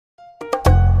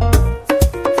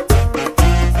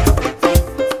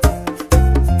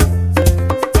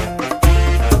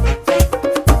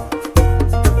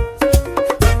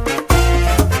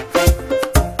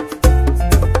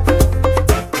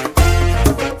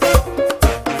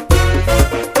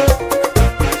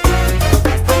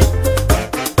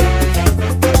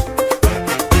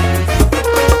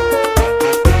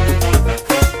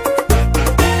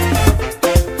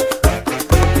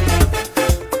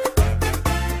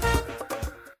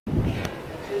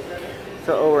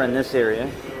So over in this area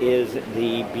is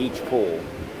the beach pool.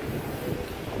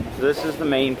 So this is the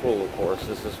main pool, of course.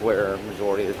 This is where the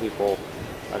majority of the people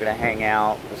are going to hang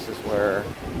out. This is where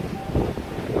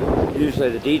usually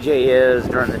the DJ is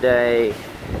during the day. You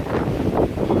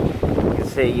can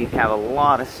see you have a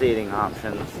lot of seating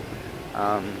options.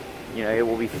 You know, it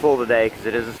will be full today because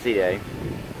it is a sea day.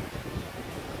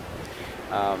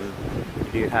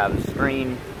 You do have a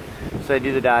screen. So they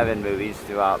do the dive-in movies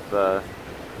throughout the,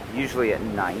 usually at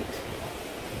night.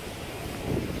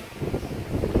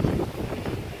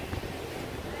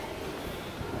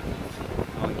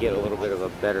 I'll get a little bit of a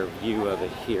better view of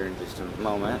it here in just a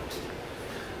moment.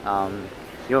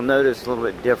 You'll notice a little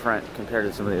bit different compared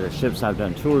to some of the other ships I've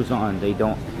done tours on. They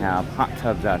don't have hot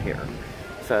tubs out here.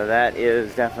 So that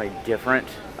is definitely different.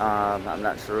 I'm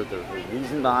not sure if there's a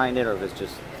reason behind it or if it's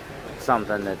just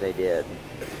something that they did.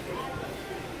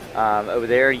 Over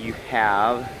there you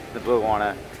have the Blue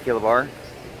Iguana tequila bar.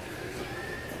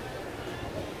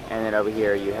 And then over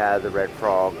here you have the Red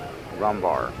Frog rum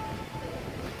bar.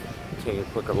 Take a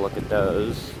quicker look at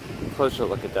those, closer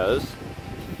look at those.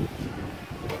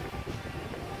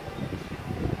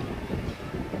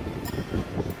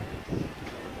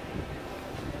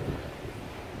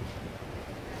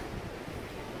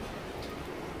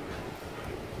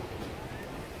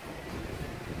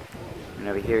 And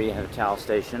over here you have a towel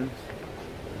station.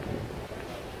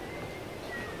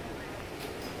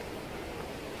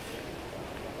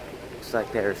 Looks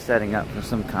like they're setting up for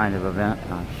some kind of event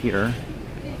out here.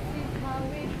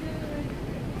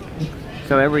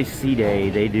 So every sea day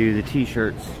they do the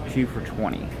t-shirts 2 for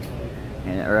 $20.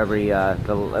 And or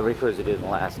every cruise they do the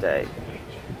last day.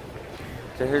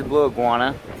 So here's Blue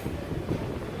Iguana.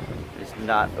 It's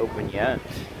not open yet.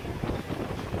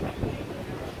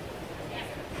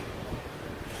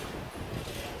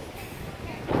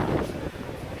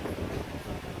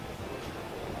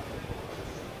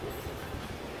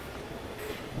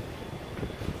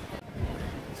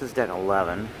 This is deck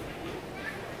 11.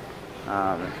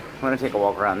 I'm going to take a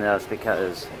walk around this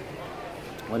because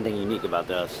one thing unique about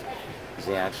this is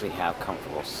they actually have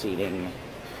comfortable seating.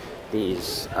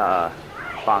 These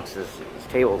boxes, these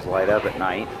tables light up at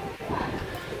night.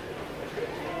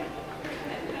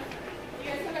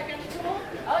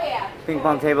 Ping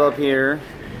pong table up here.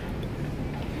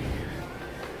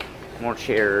 More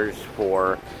chairs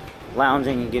for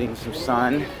lounging and getting some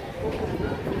sun.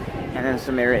 And then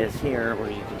some areas here where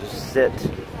you can just sit,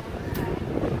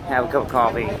 have a cup of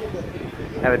coffee,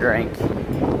 have a drink,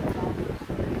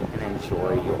 and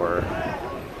enjoy your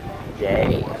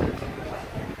day.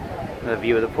 The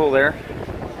view of the pool there.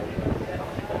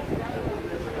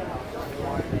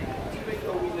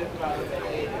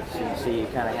 So you can see you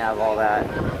kind of have all that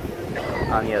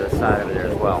on the other side of it there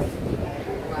as well.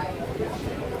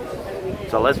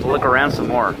 So let's look around some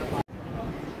more.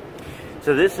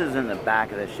 So this is in the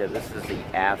back of the ship. This is the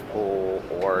aft pool,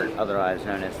 or otherwise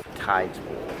known as the tides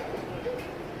pool.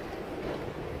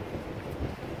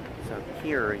 So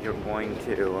here you're going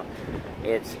to,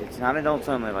 it's not adults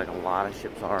only like a lot of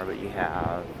ships are, but you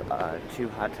have 2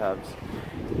 hot tubs,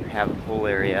 you have a pool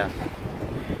area,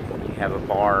 you have a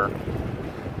bar,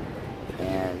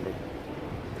 and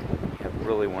you have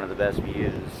really one of the best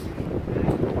views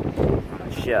on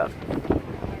the ship.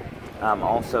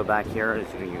 Also back here is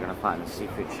you're going to find the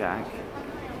seafood shack,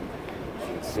 as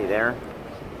you can see there.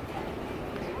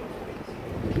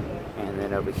 And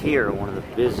then over here, one of the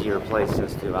busier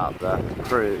places throughout the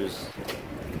cruise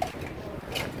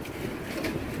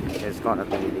is going to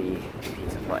be the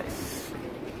pizza place.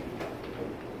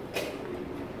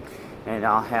 And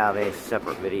I'll have a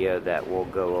separate video that will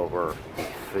go over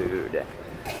food.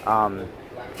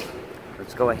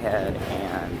 Let's go ahead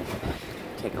and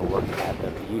take a look at the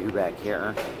view back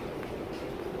here.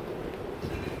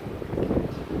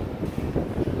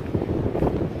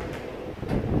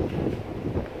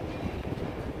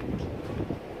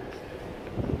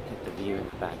 Get the view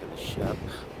back of the ship.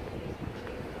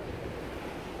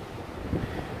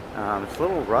 It's a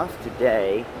little rough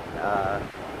today.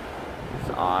 It's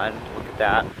odd. Look at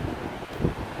that.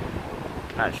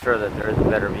 Not sure that there is a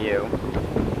better view.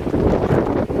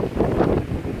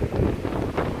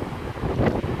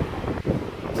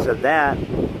 So that is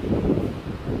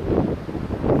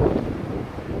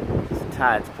the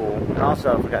tides pool. And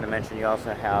also, I forgot to mention, you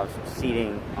also have some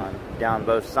seating on down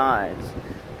both sides.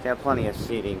 You have plenty of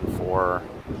seating for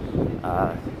you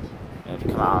know, to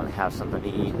come out and have something to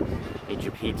eat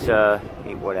your pizza,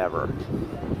 eat whatever.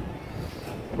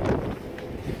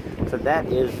 So that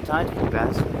is the tides pool,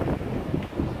 guys.